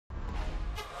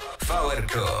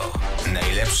vRq.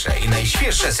 Najlepsze i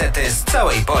najświeższe sety z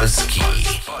całej Polski.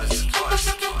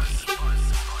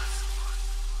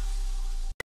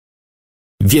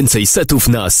 Więcej setów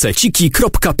na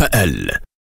seciki.pl.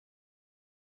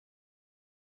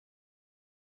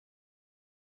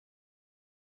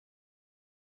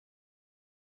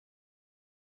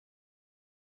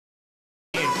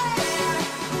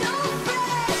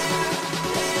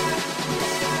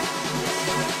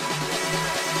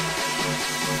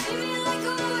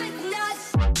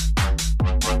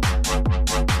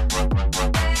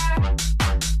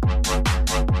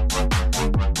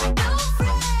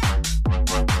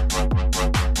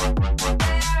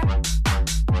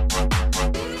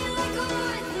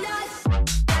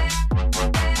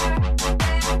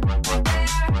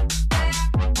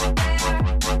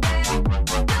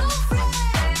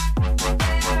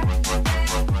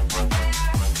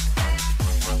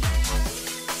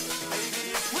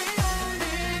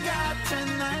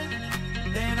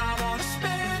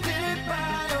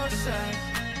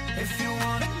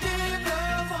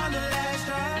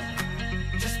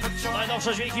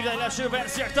 Najnowsze dźwięki w najlepszych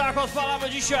wersjach, tak odpalamy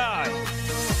dzisiaj!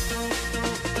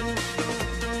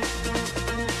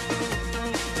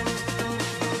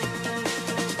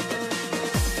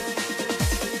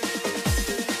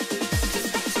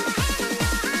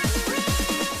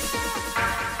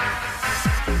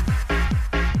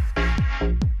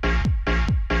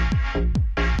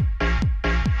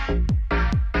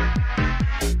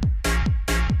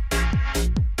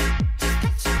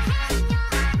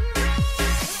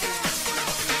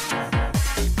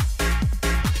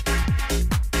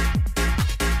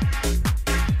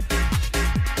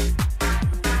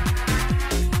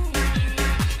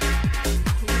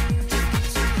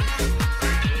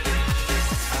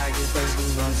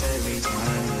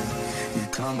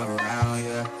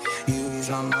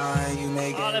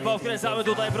 Ale powkręcamy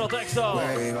tutaj protektor.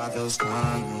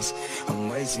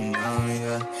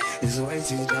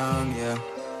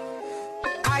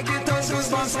 I get those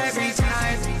goosebumps every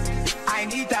time. I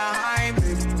need the hype.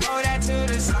 Throw that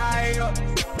to the side.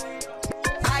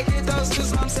 I get those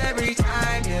goosebumps every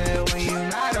time. Yeah, when you're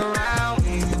not around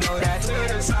me, throw that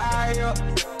to the side.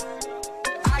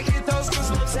 I get those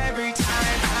goosebumps every time.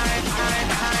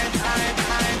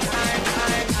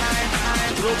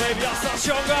 Grubej miasta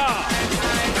ściąga!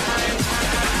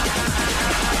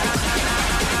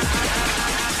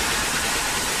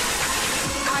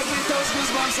 I get those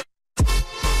goosebumps.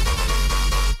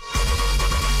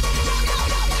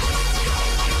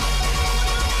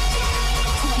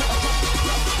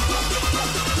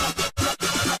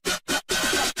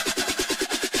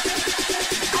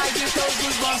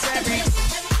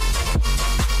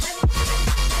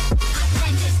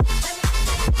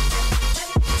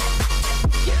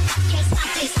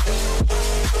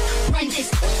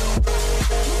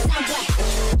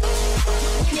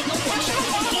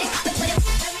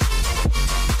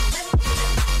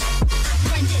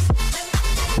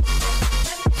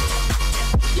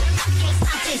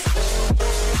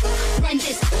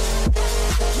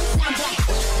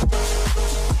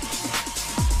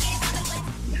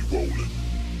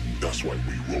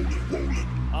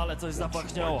 Ale coś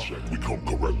zapachniało.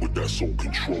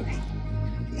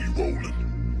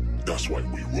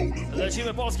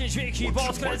 Lecimy polskie dźwięki,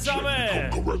 podkręcamy!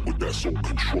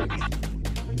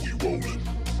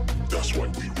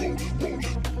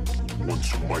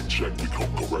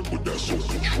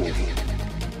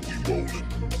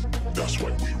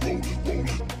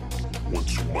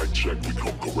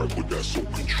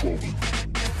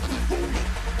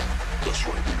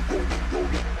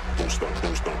 Don't stop,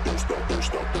 don't stop, don't stop, don't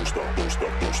stop, don't stop, don't stop,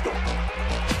 don't stop.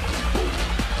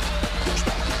 Don't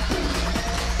stop.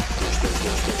 Don't stop,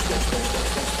 don't stop, don't stop, don't stop.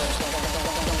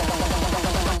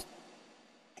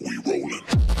 We rolling.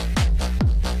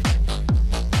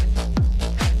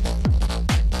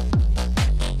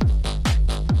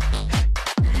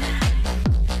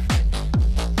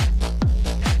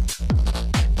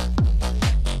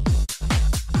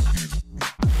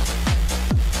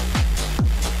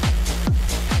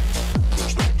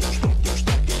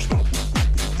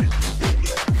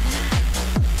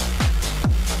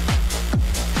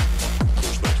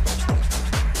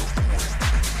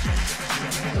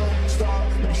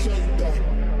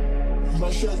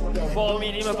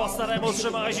 Pomilimy po staremu,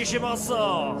 trzymajcie się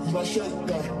mocno!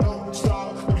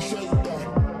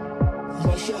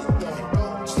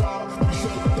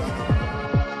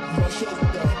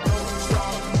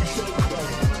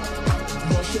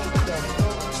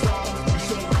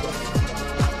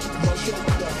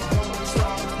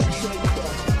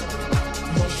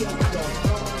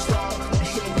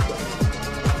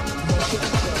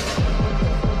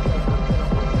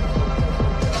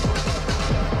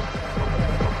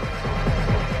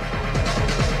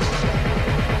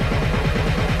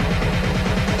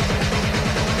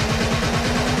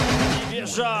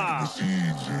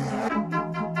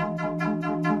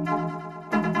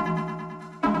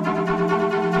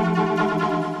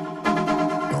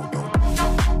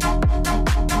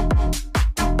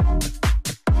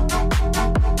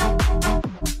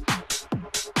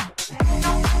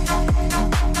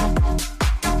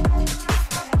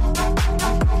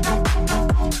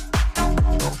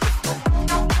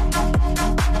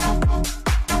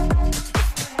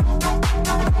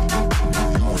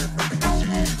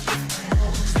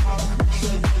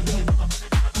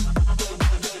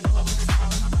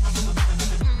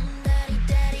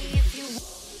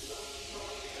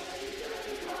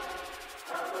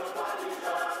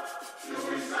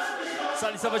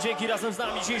 Same dźwięki razem z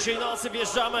nami dzisiejszej nocy,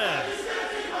 wjeżdżamy.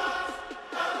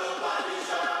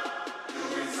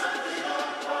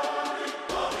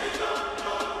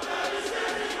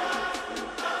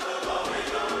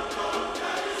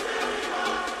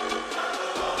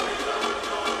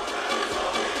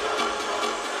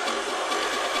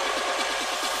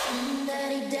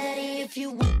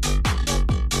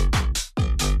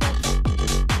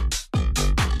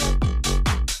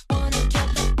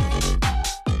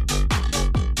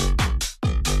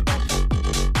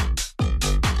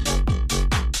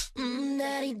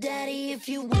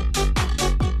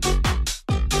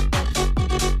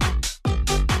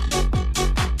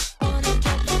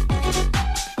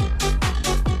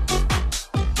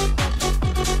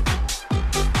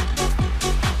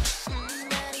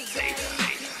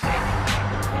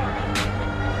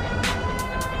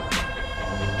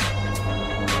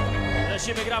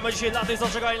 Gramy dzisiaj dla tych, co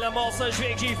czekali na mocne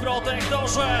dźwięki w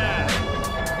protektorze.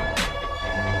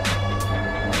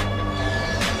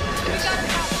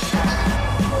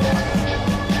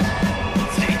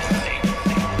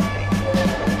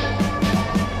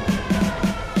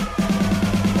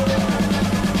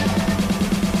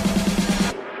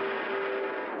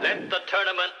 Let the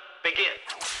tournament begin.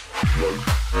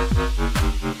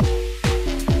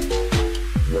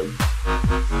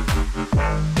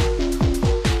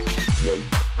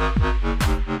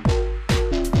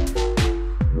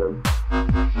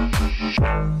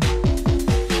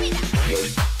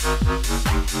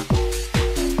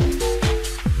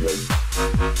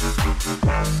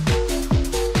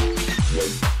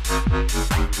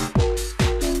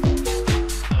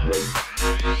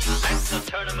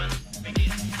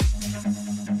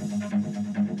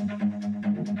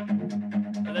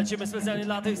 Lecimy specjalnie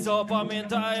dla tych, co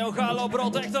pamiętają. Halo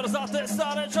Protektor za te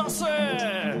stare czasy!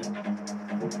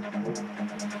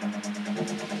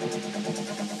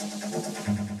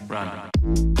 Run.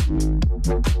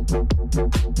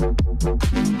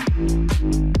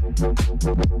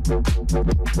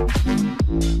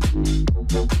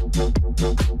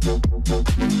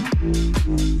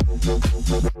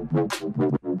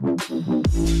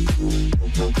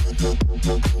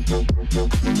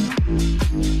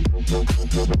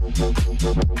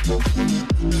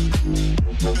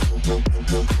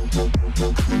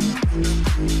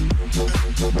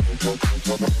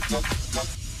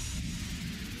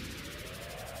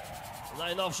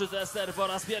 Najnowszy tester po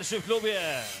raz pierwszy w klubie.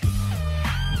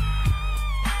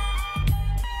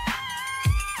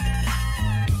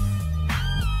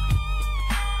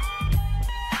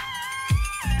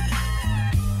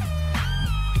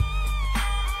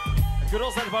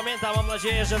 Grozer pamięta, mam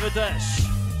nadzieję, że wy też.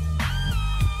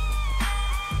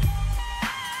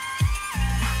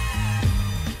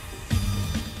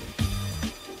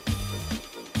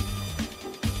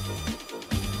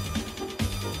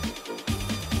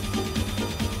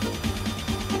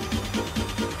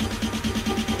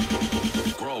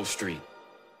 Street,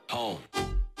 home.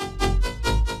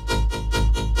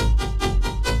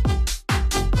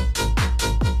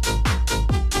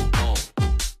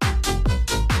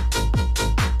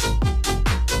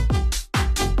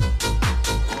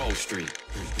 Grove Street,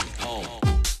 home.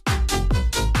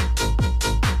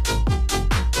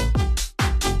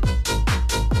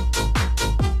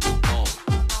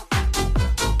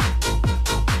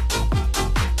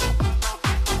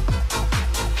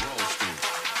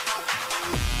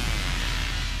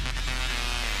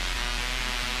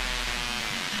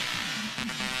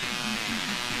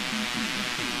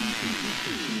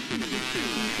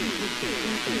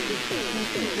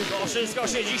 To wszystko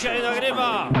się dzisiaj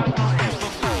nagrywa.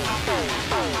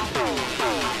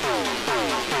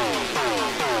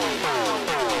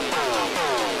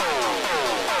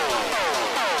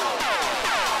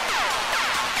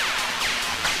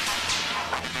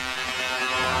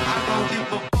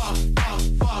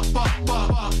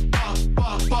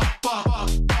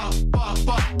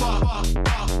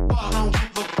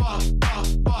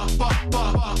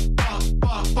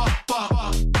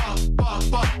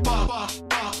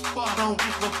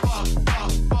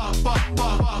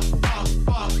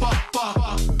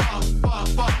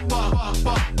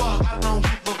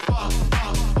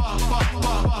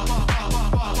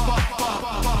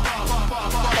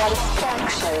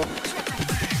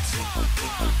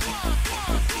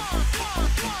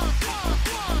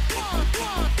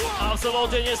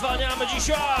 Absolutnie nie zwalniamy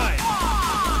dzisiaj!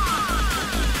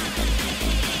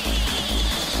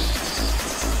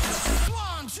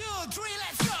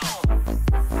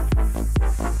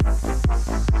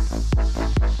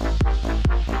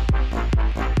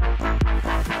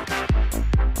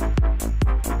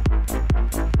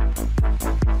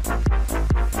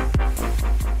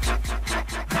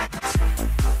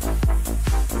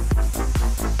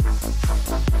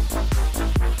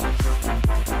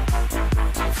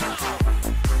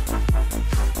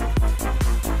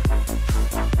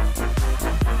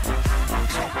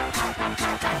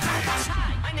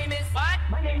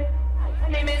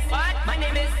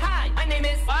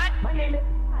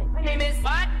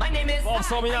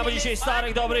 Wspominamy dzisiaj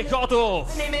starych, dobrych kotów.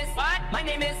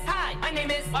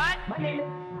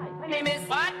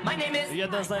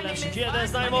 Jeden z najlepszych, jeden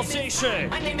z najmocniejszych.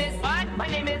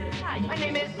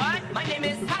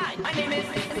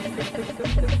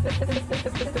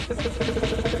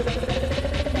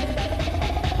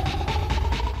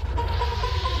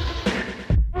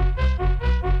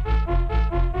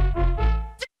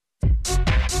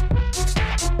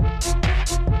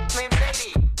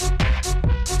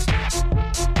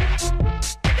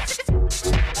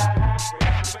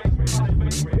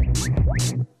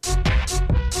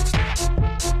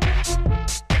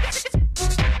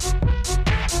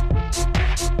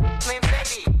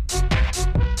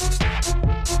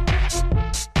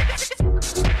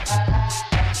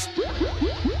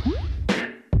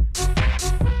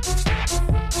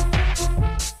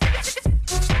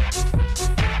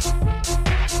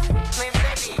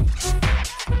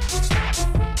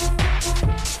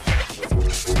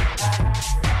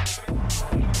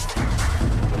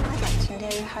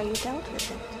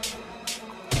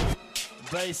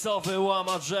 Bejsowy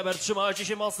łamacz żeber, trzymajcie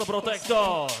się mocno,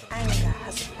 protektor.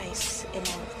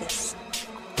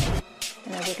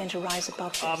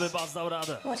 Aby bas dał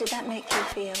radę. What did that make you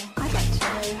feel? I'd like to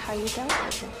know how you dealt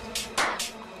with it.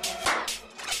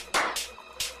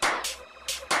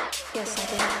 Yes, I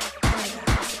did.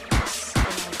 Anger has a place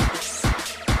in all this.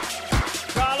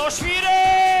 Halo,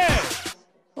 świry!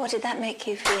 What did that make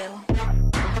you feel?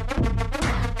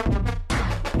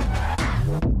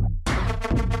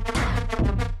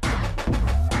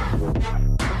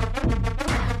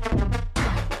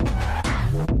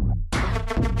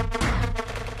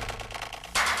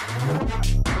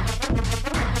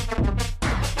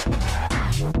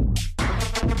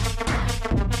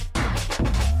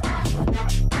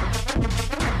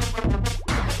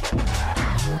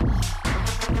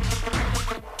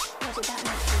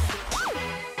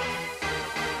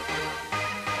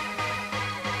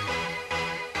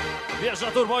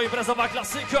 Wjeżdża turbo imprezowa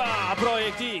klasyka,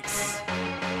 Projekt X.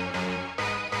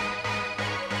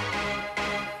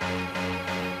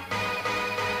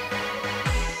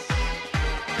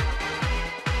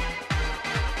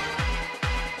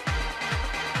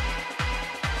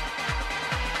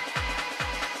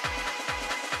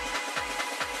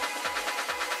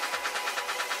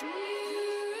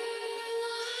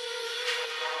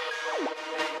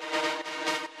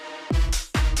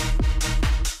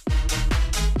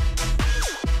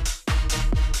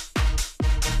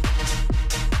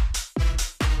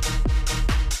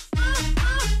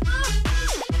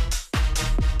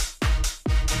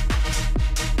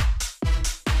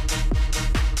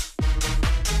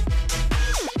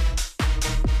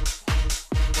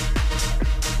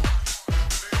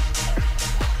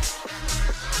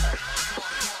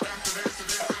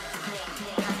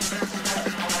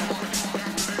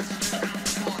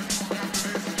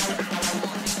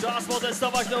 Czas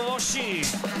potestować nowości.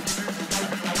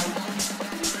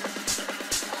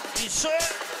 I 3,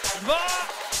 2.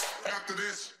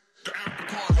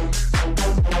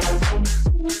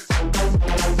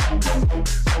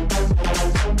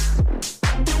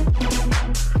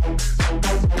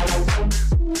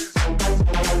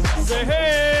 Say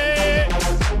hey.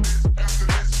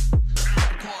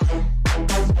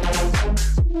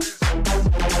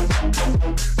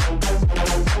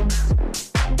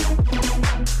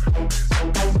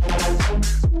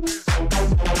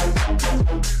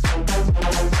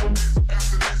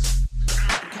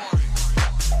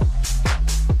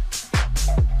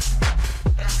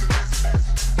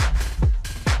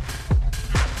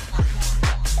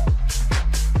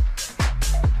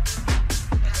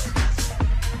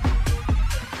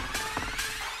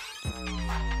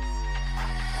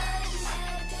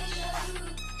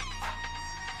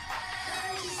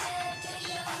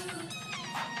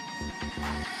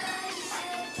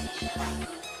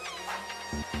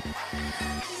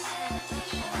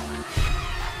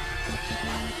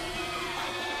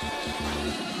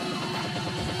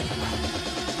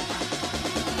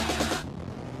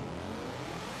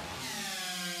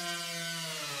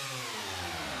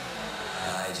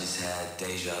 I just had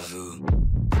deja vu.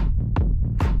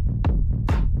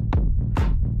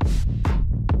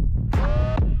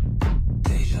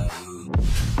 Deja vu.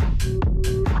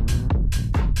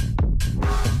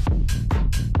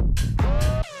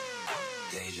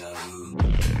 Deja vu.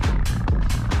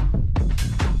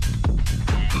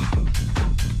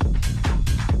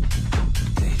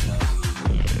 Deja vu.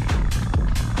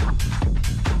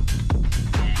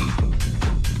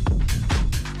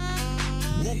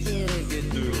 Nothing to get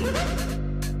through.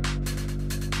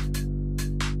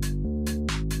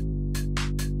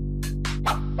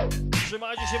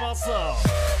 Trzymajcie się mocno.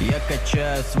 Я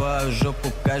качаю свою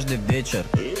жопу каждый вечер.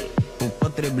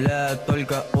 Употребляю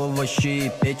только овощи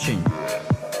и печень.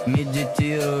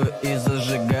 Медитирую и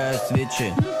зажигаю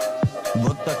свечи.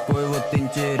 Вот такой вот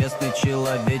интересный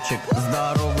человечек.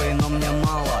 Здоровый, но мне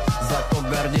мало, зато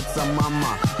гордится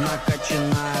мама.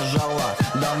 Накачанная жало,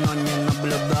 давно не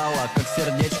наблюдала, как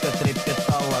сердечко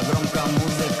трепетало. Громко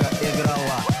музыка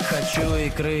играла. Хочу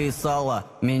икры и сала,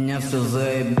 меня все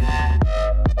заебало.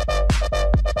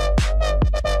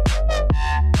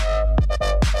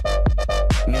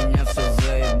 Меня все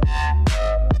заебало.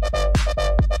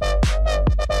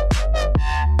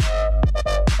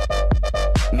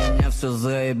 Меня все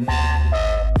заебало.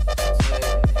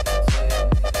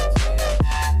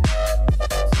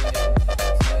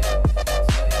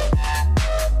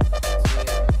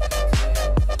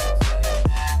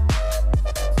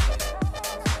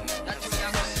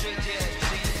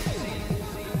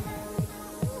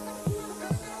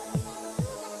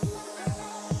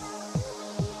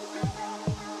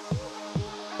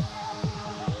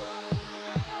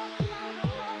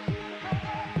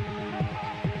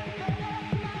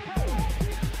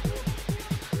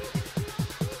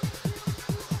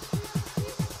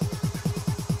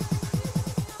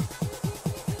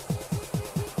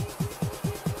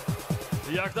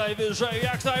 Jak najwyżej,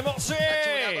 jak najmocniej!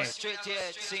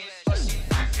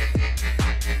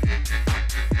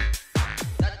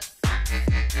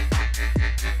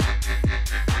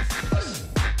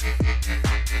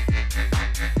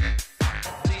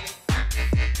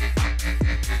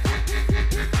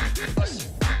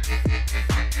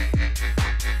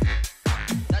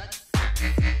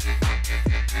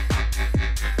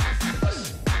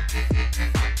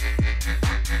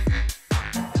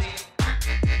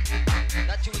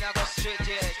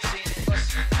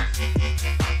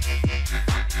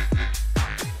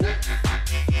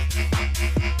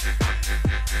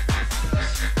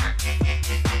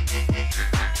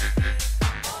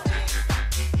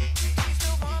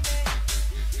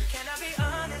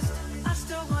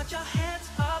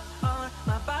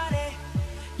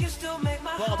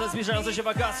 Potem zbliżające się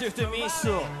wakacje w tym miejscu.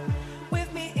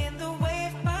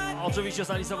 Oczywiście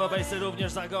salisowe bejsy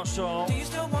również zagoszczą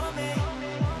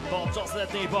podczas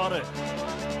letniej pory.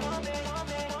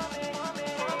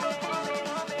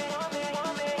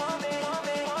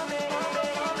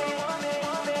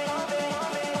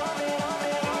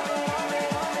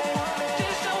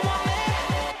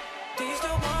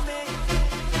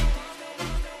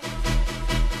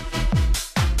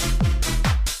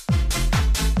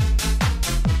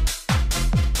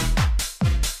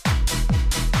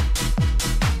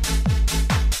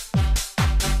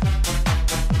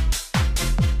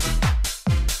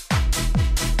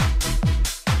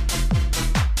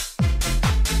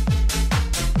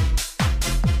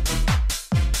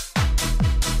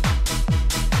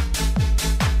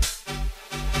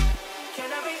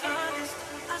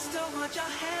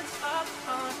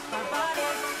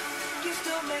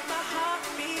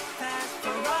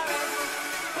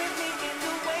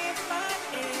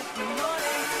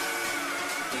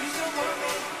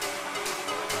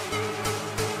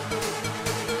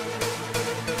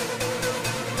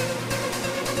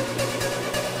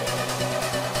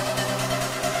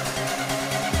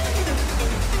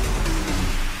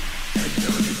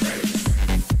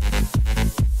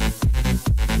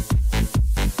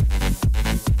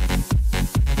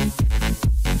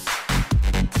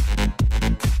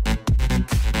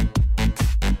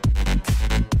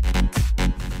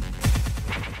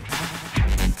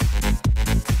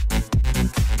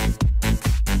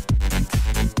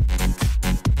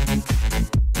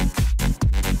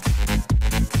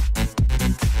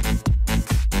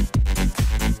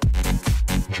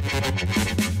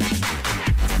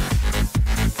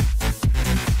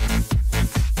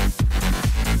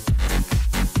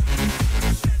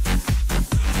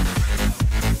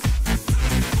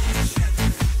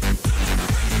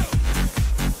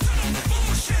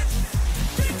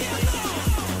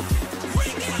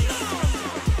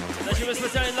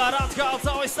 Specjalnie dla Radka od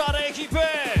całej starej ekipy.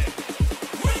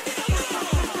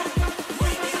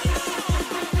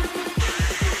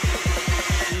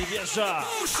 I wjeżdża.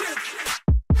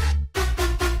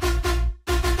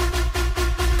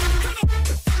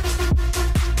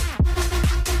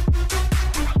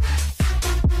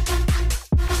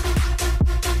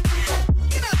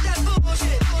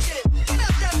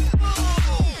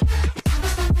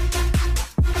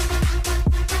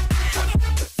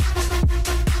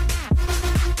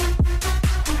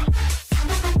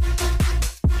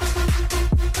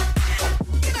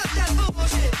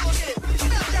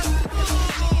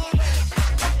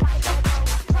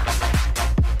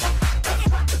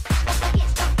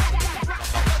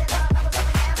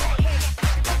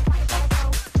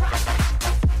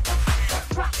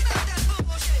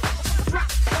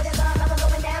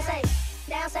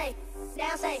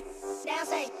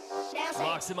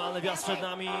 czas przed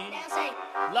nami.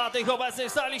 Dla tych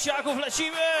obecnych salisiaków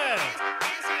lecimy!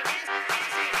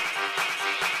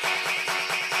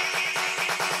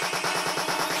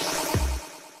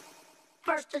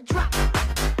 First to drop.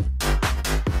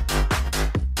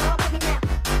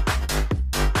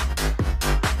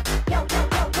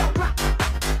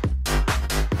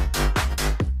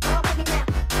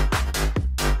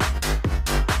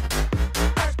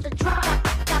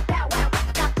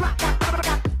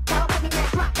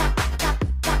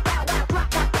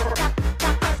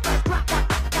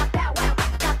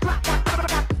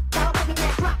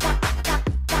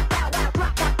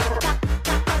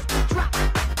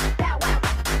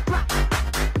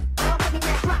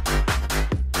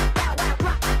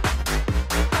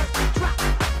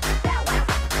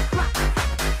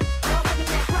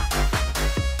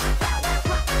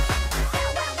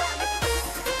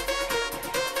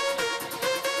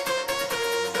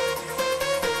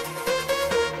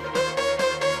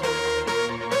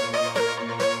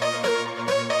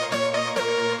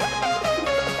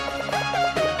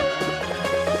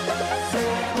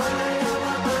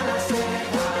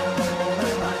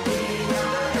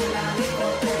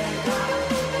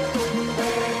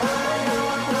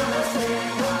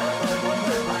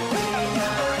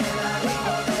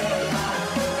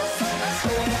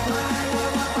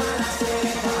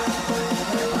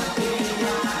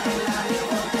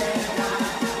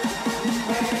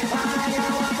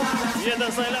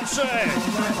 Jeden z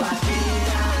najlepszych!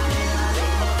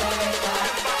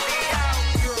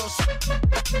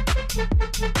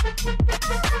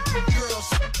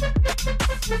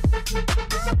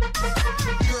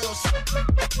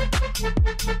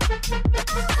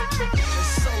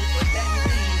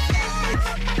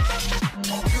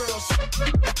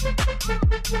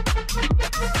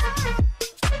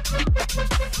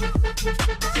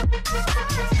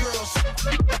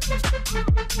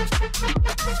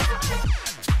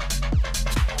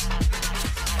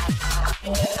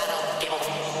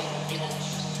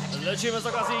 Lecimy z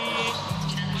okazji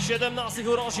 17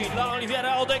 urodzin dla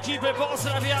Oliwiera od ekipy.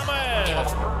 Pozdrawiamy!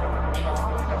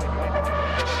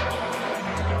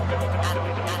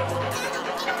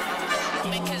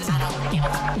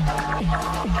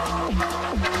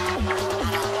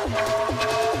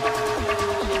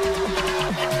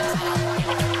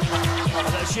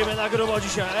 Lecimy na grubo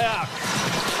dzisiaj, jak?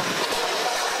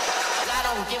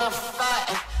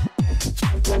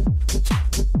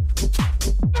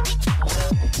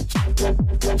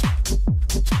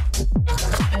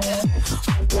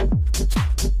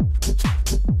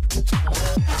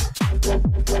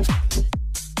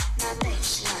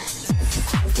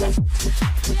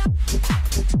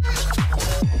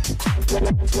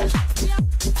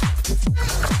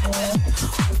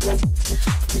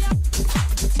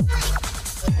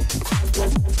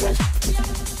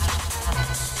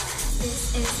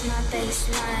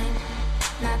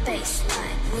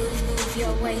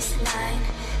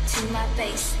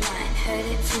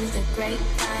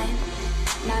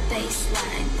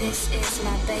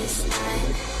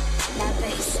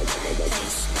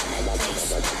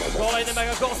 Kolejny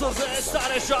mega kosmos ze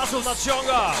starych czasów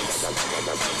nadciąga.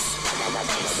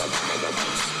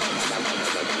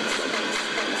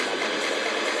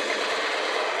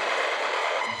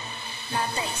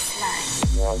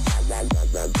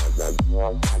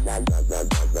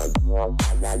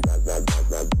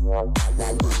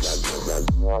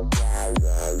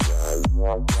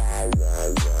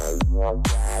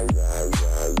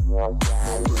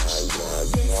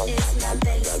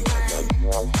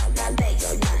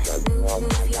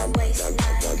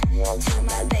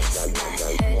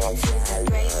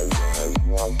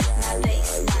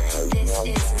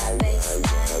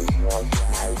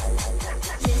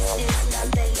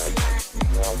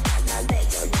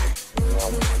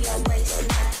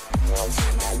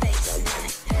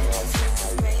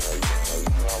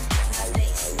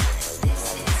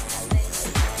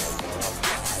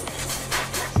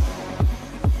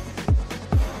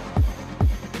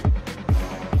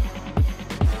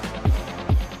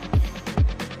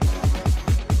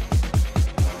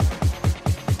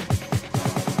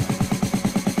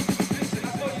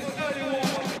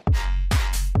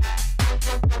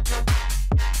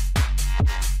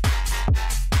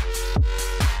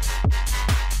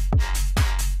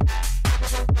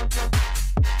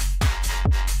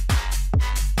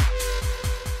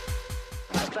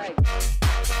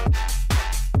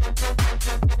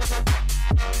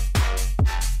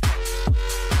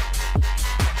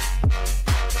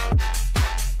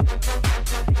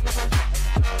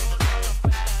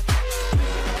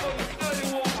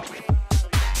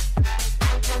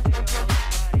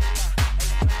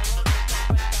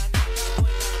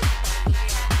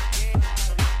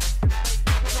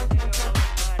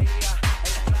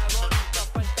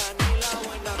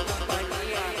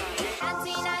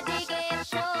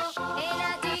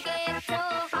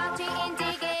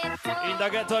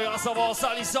 Ghetto i osobo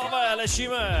salisowe,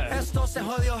 lecimy! Esto se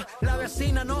jodió, la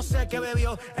vecina no sé qué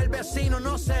bebió, el vecino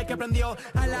no sé qué prendió,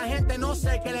 a la gente no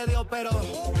sé qué le dio, pero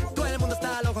todo el mundo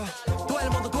está loco, todo el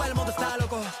mundo está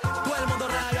loco, todo el mundo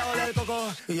rayado del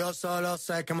coco, y yo solo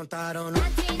sé que montaron.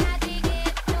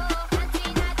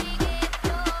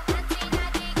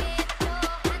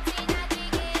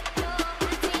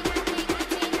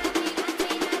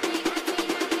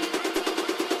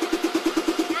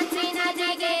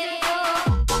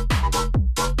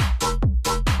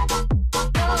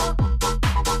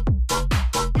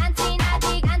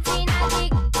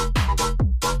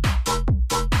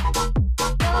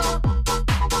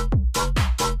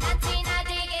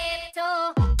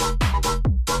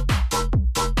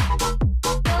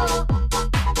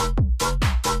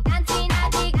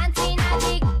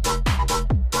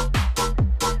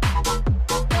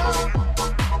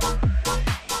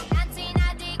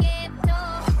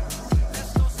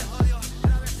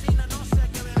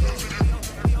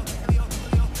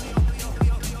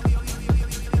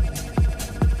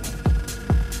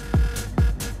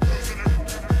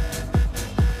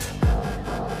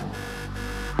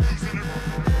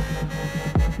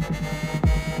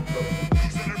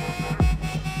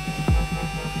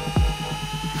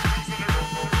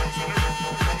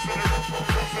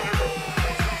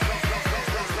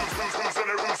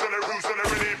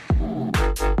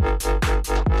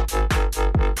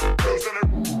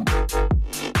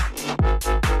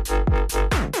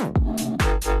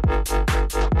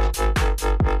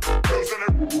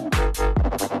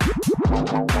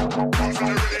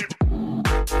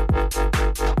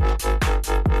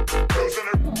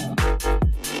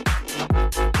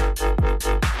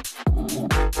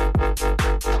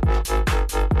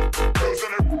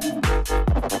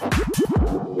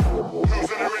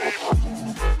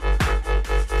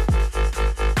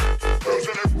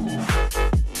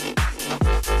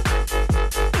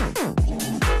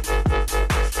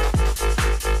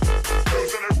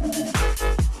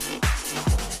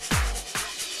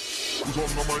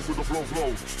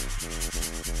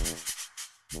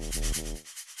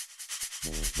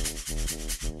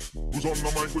 Who's on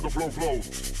the mic with the flow?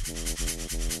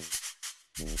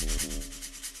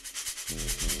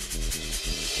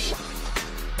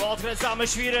 Podkręcamy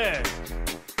świry!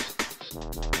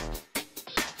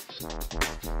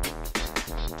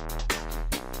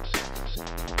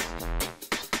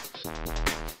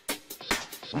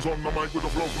 Who's on the mic with the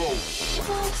flow?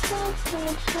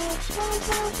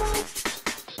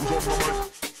 Who's on the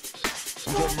mic?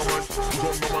 Who's on the mic? Who's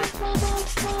on the mic?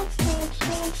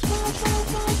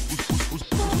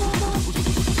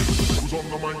 Who's on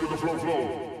the mic with the flow?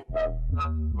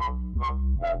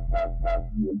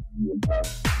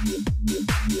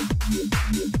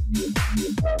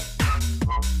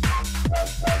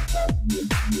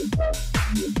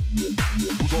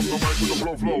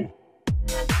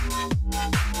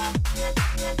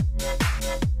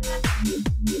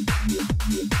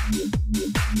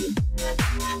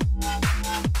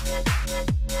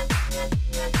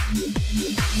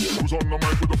 Who's on the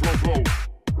mic with the flow?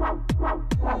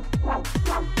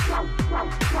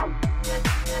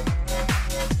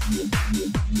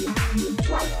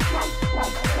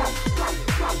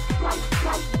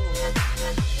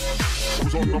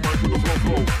 Who's on the mic with the flow? Who's on the mic with the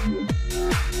flow?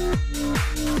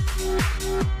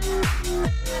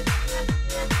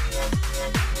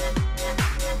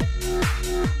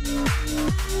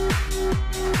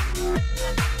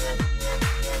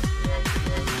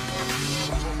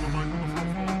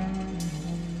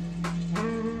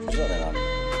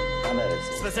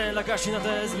 Specjalnie dla Kasi na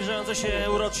te zbliżające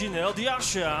się urodziny. Od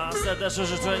Jasia serdeczne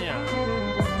życzenia.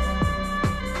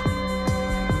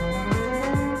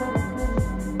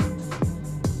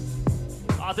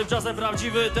 A tymczasem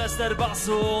prawdziwy tester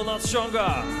basu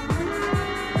nadciąga.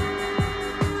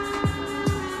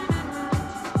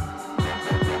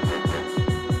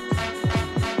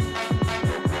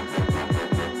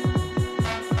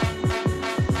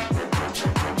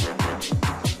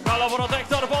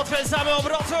 Haloprotektor, podkręcamy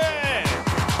obroty!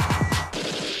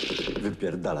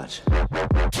 Wypierdalać.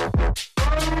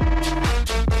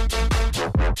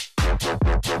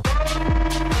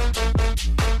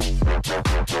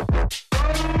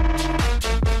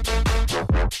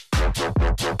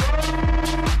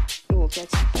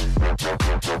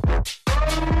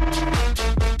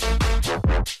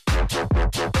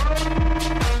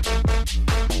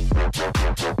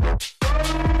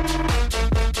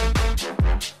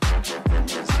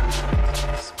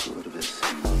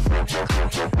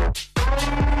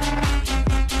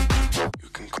 You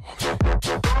can call me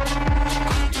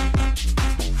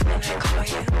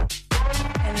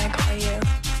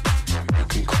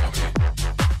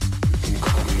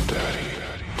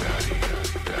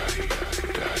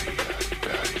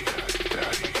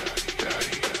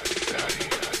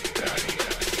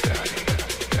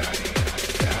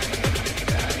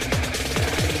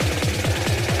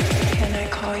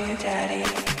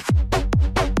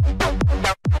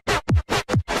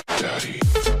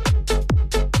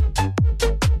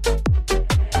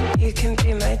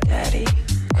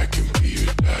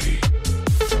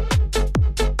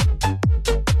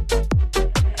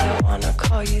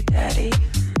daddy.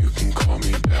 You can call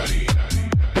me daddy.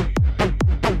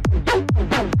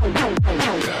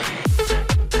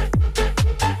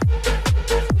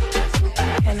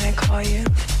 Can I call you?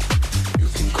 You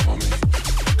can call me.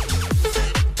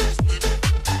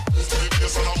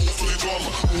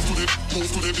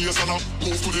 Move to the bass and up,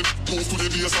 move to the bass and up, move to the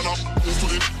bass and up, move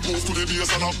to the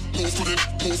bass and up, move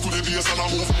to the bass and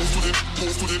up, move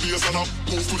to the bass and up,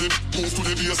 move to the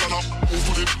bass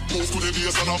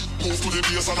and up, move to the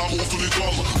bass and up, move to the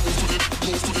drum,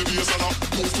 move to the bass and up,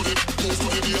 move to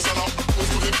the bass and up,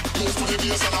 move to the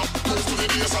bass and up, move to the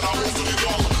bass and up, move to the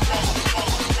drum.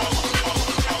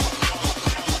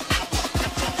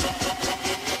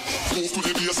 Move to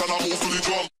the bass and up, move to the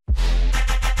drum.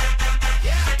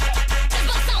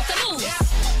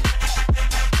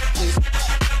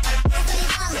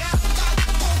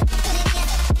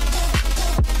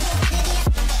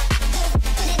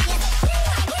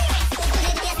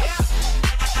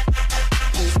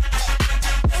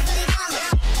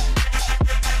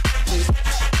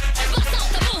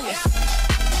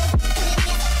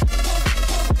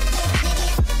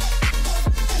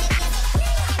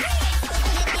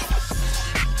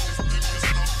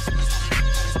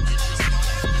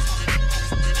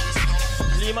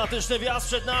 Klimatyczny wjazd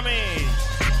przed nami.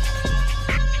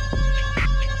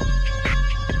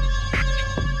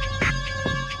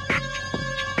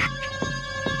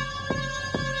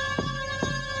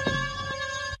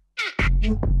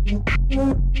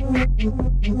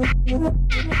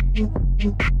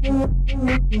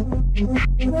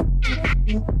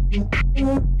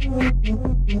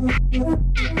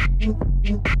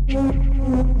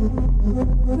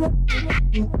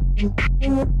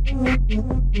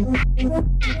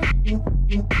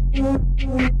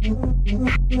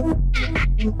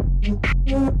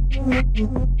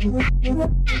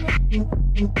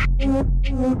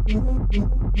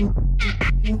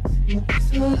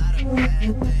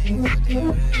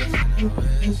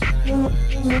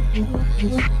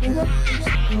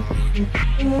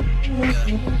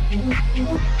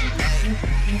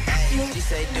 She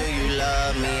say, do you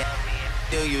love me?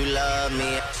 Do you love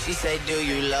me? She say, do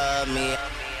you love me?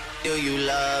 Do you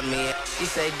love me? She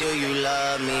say, do you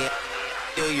love me?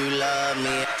 Do you love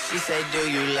me? She say, do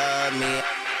you love me?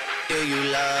 Do you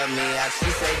love me?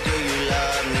 She say, do you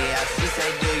love me? She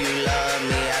say, do you love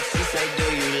me? She say, do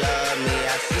you love me?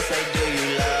 She say, do you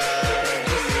love me?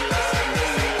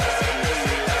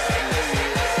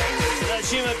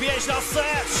 Lecimy 5 na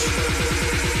set.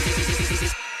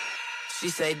 She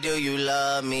say, do you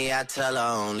love me? I tell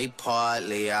her only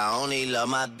partly. I only love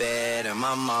my bed and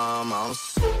my mom.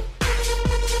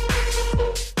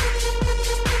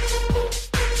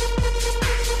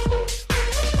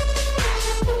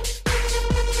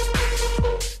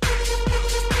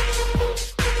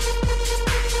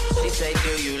 She say,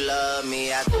 do you love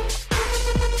me?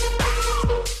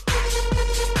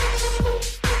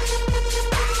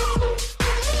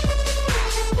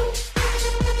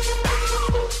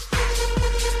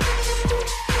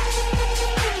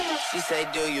 She say,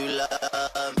 do you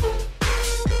love me?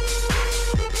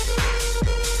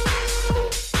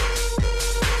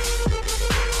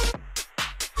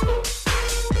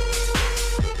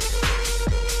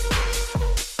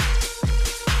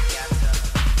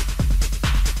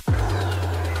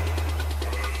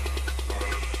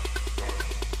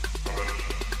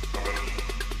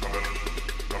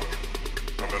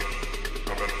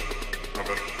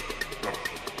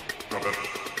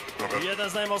 Jeden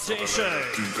z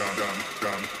najmocniejszych.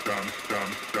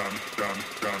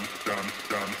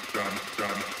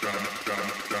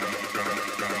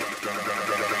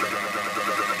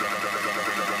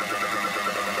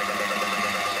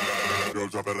 Girl,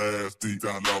 drop that ass deep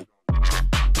down low.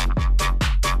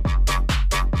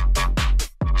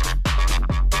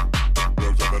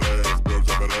 Girl, drop that ass, girl,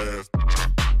 drop that ass.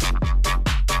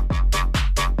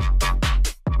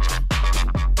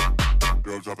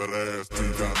 Girl, drop that ass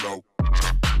deep down low.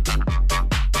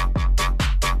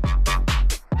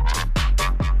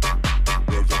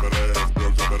 Girl, drop that ass,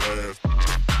 girl, drop that ass.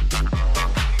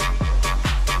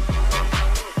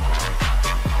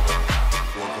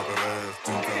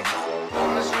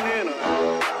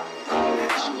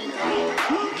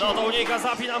 No to unika,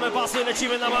 zapinamy pasy,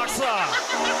 lecimy na maksa.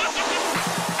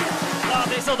 Dla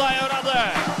tych, co dają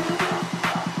radę.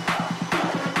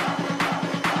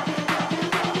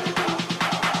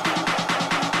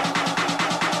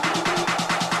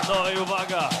 No i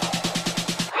uwaga.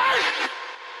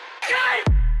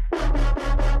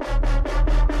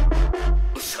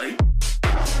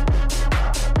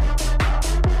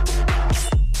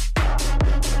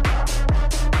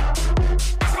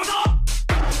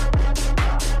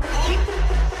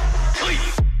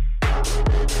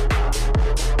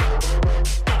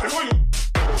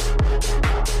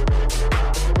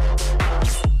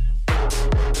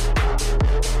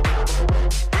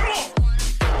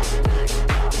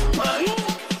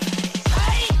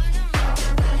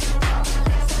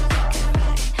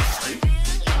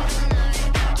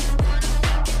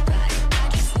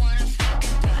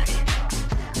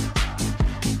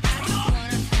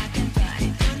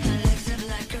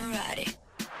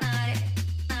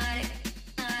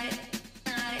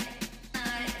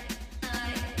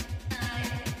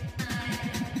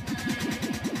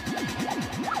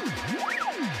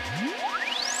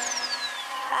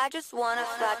 just wanna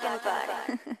fucking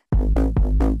party.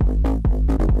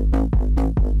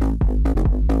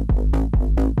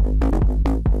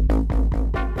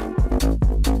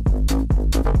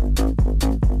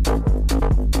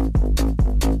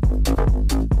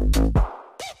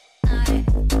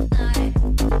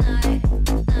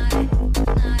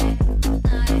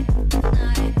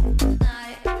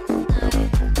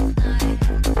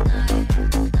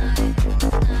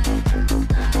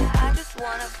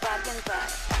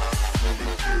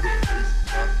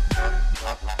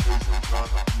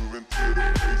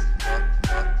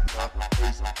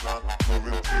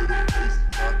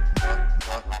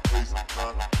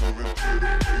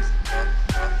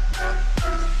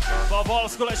 Po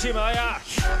polsku lecimy, a jak?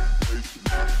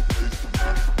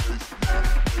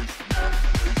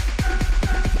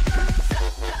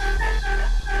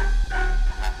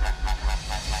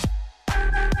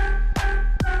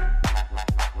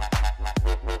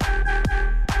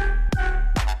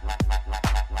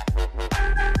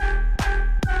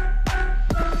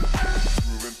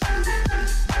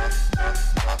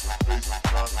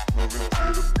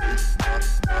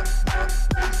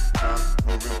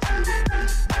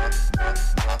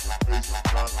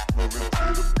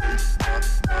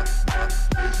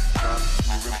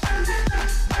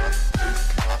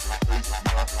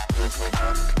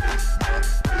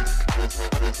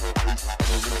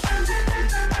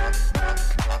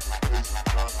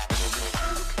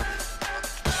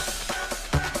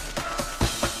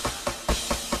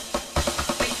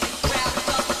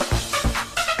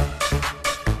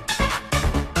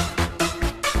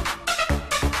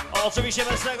 Oczywiście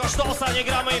bez tego sztosa nie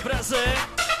gramy imprezy.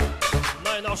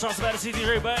 Najnowsza z wersji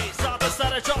DJ Bass za te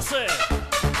stare czasy.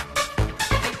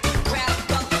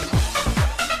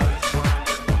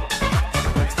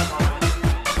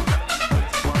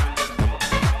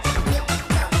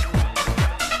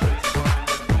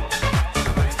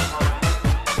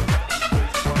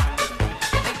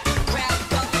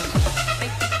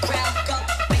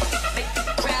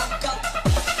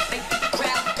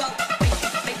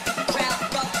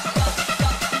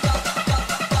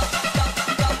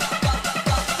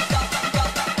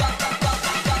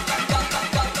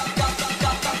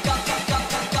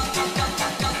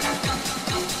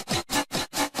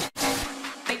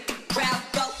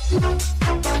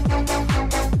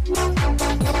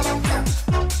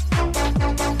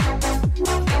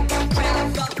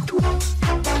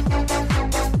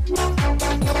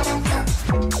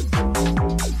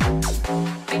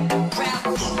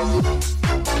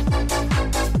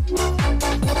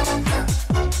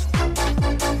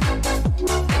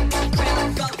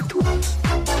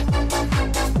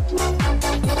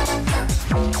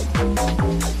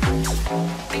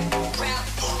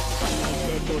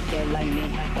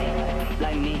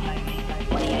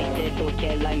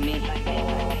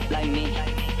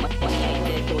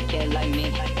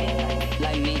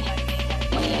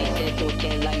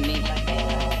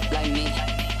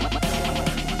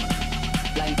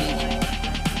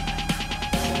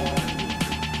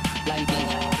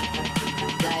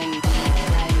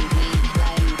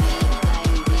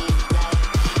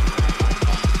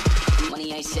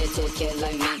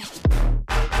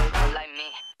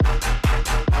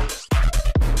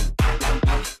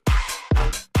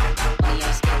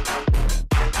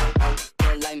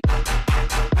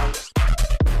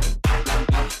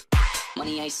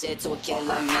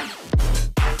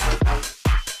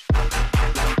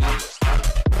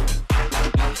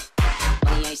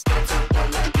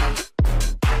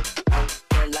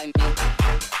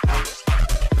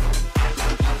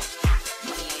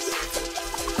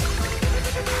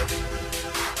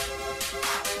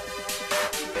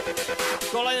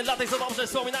 Kolejny dla tych, co dobrze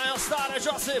wspominają stare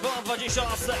czasy, bo 20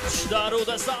 lat wstecz,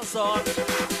 Darude Sansor,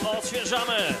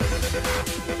 odświeżamy.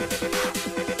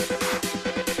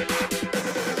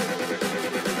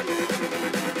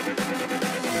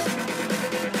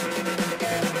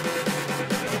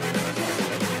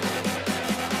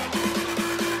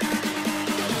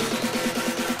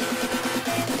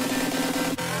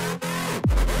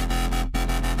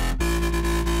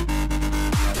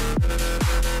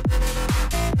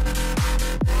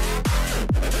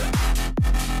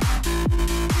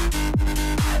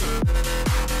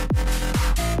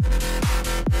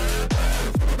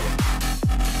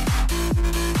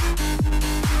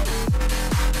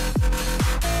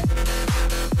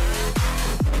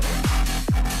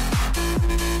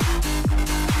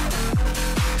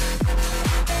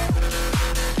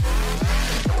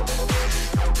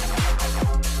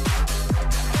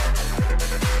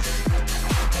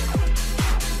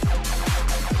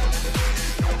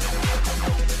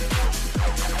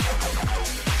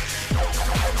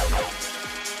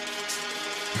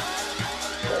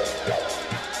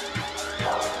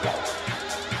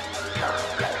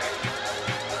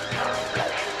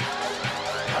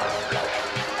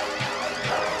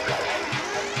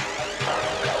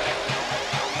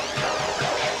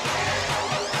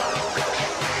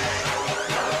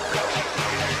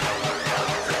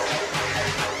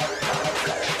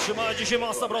 Uwaga, dzisiaj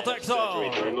Master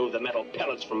Protector. Remove the metal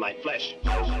pellets from my flesh.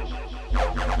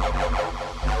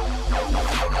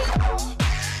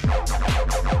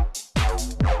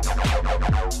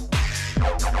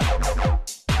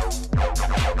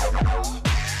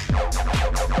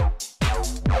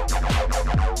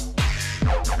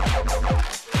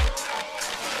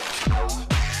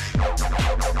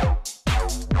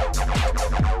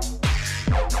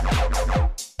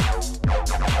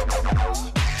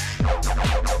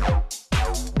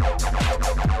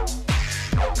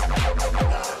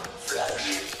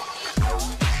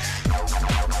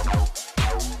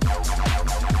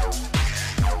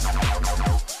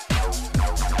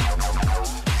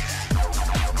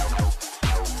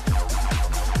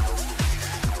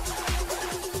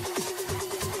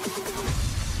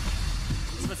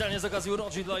 Specjalnie z okazji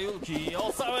urodzin dla Julki.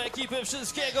 Od całej ekipy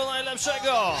wszystkiego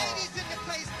najlepszego!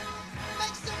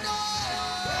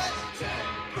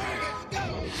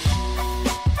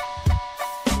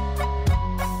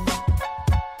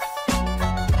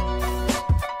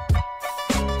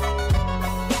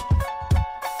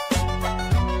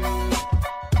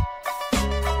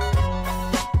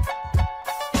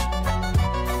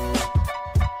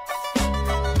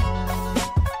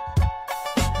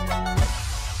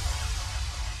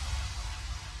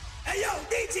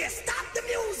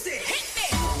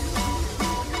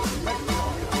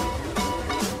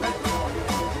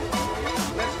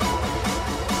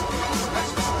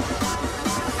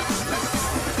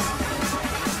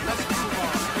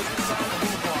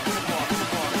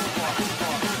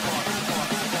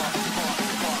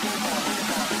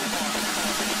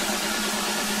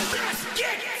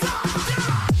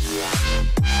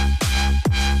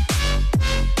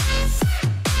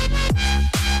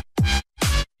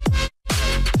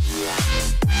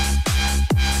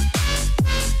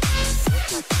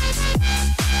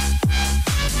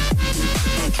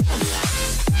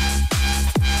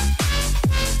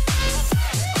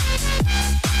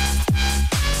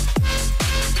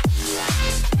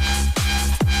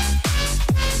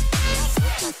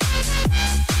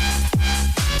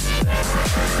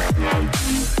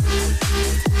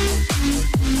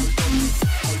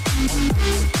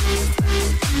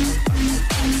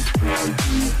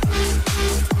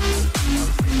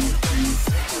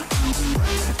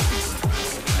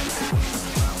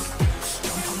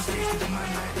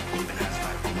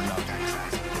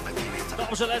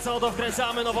 Dobrze lecą, to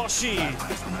wkręcamy nowości.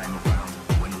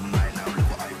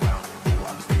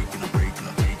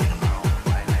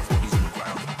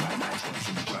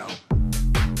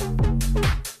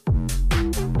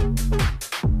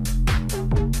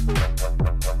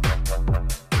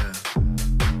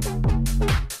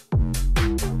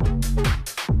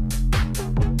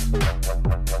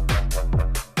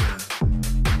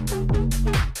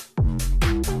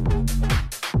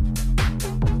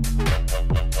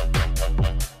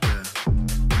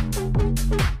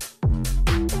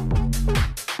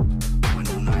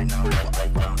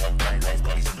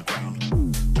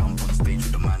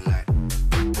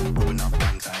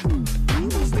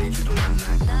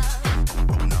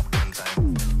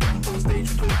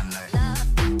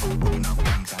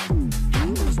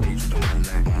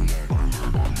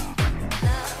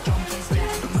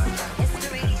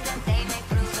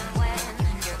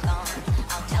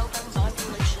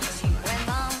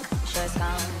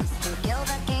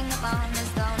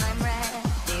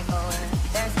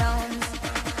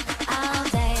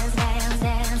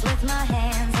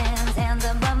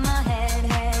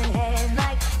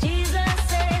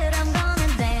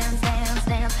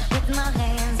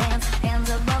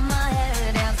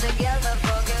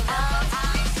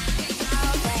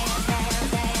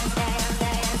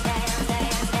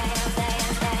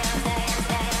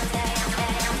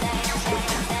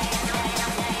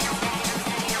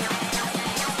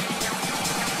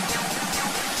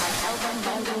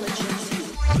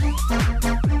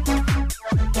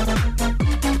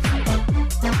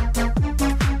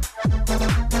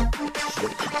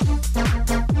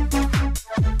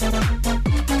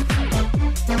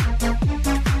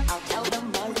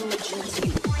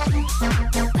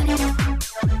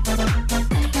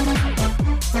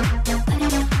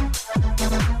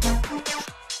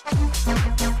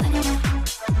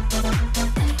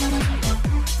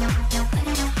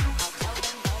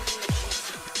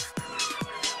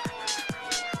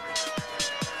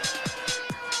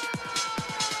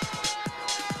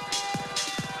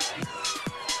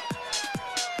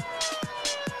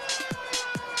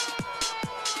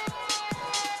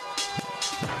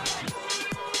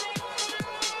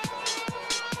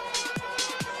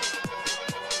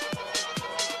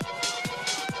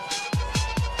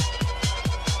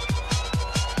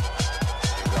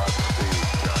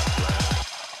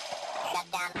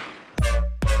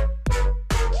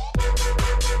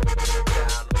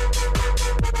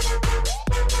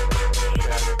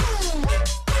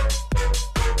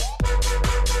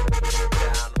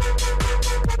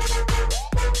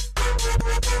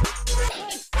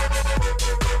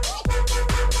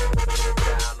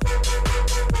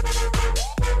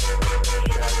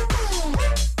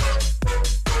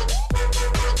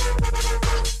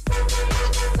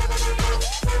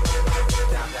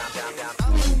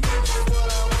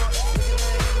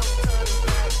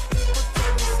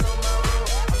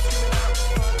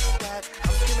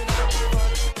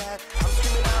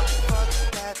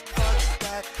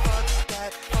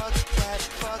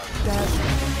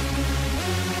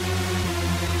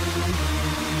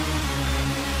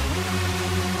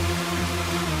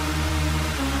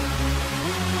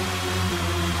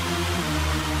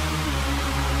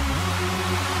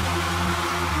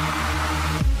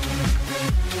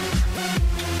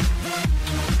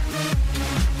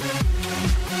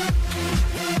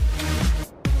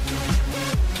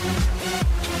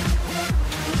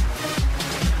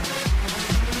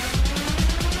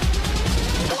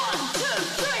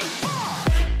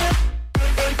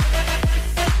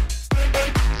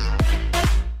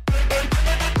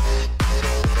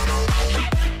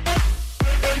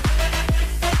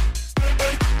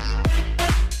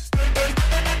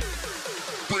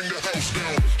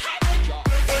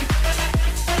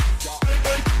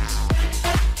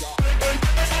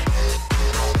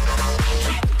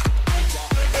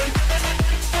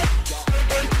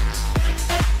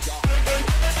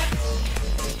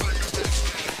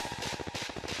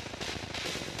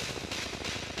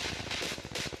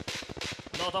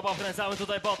 No to powkręcamy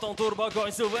tutaj pod tą turbo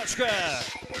końcóweczkę.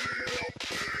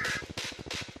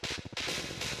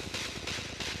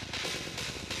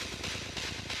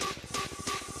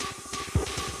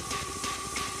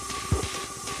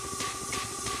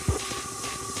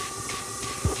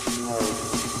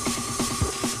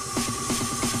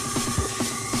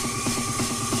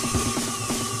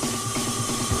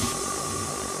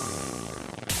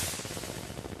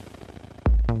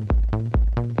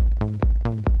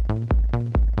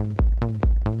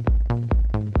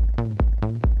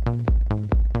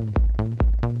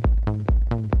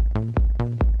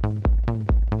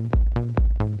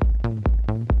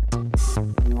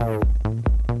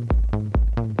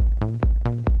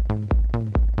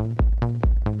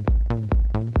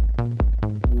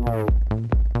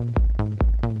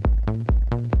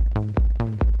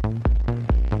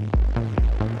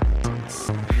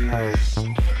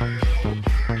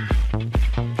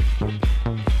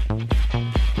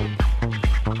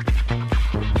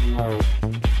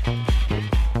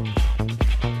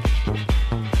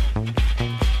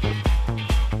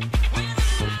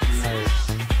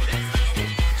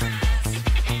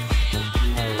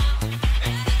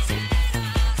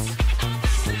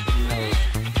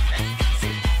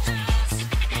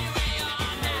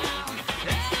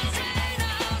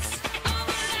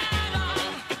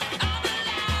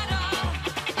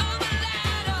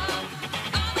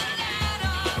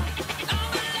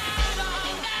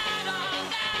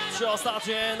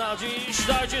 Ostatnie na dziś,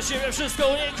 dajcie z siebie wszystko,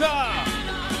 unika!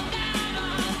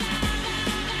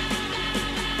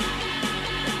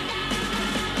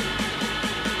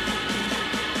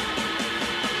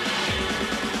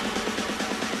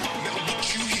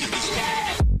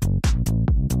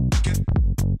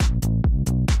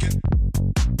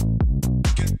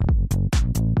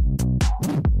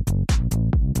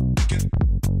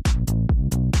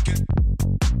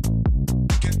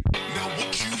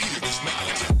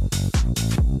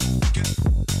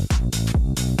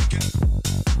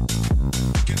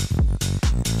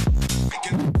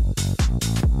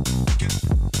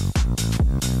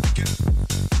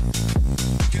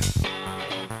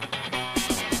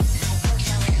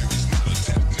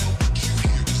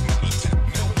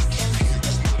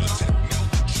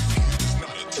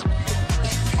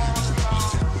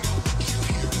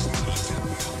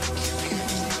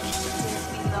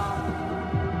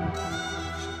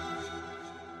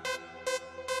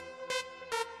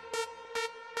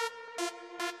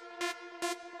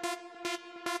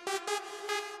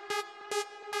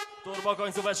 Turbo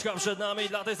końcóweczka przed nami,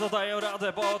 dla tych co dają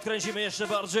radę, bo odkręcimy jeszcze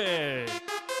bardziej.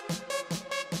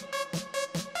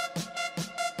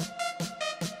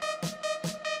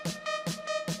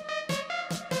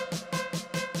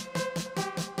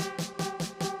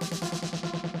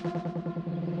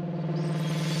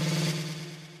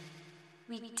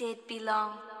 We did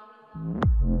belong.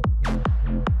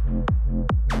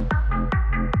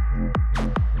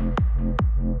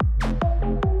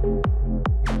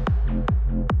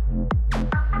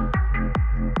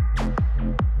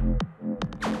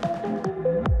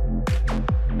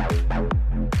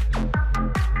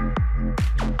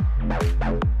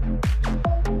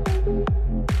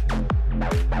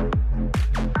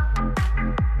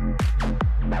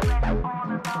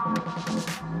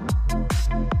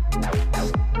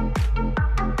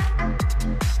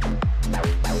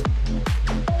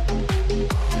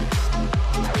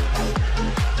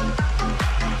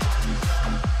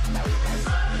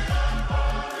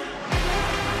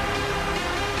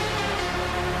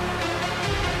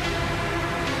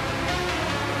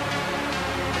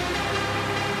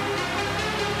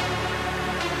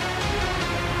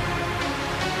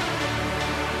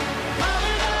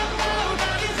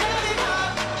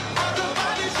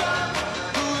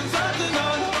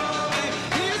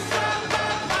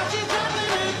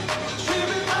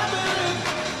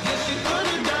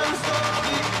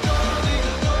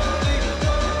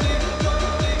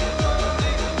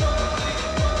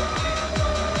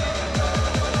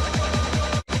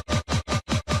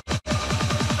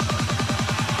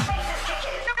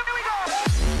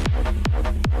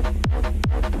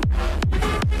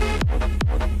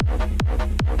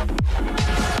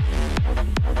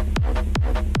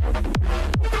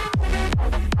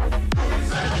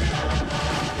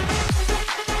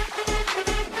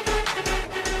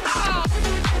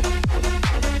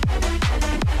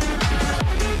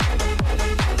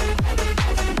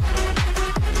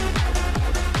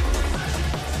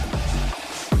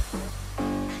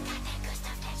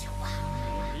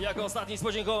 Jako ostatni z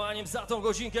podziękowaniem za tą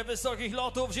godzinkę wysokich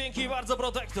lotów. Dzięki bardzo,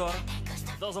 Protektor.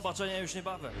 Do zobaczenia już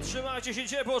niebawem. Trzymajcie się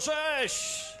ciepło,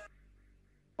 cześć!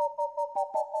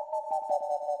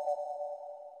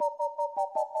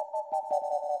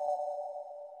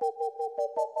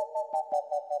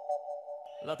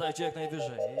 Latajcie jak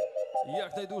najwyżej,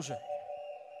 jak najdłużej.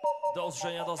 Do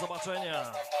usłyszenia, do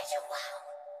zobaczenia.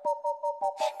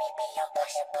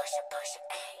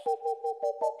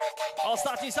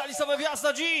 Ostatni salisowy wjazd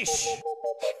na dziś.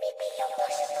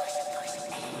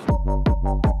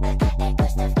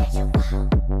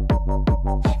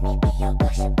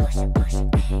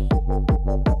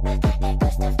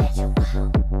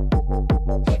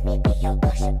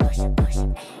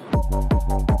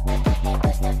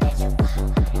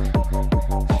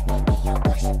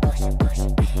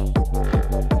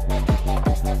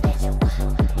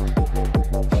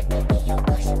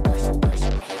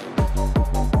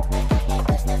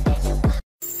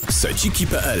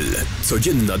 ZDJİCIA.pl.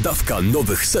 Codzienna dawka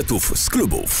nowych setów z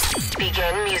klubów.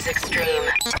 Begin music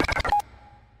stream.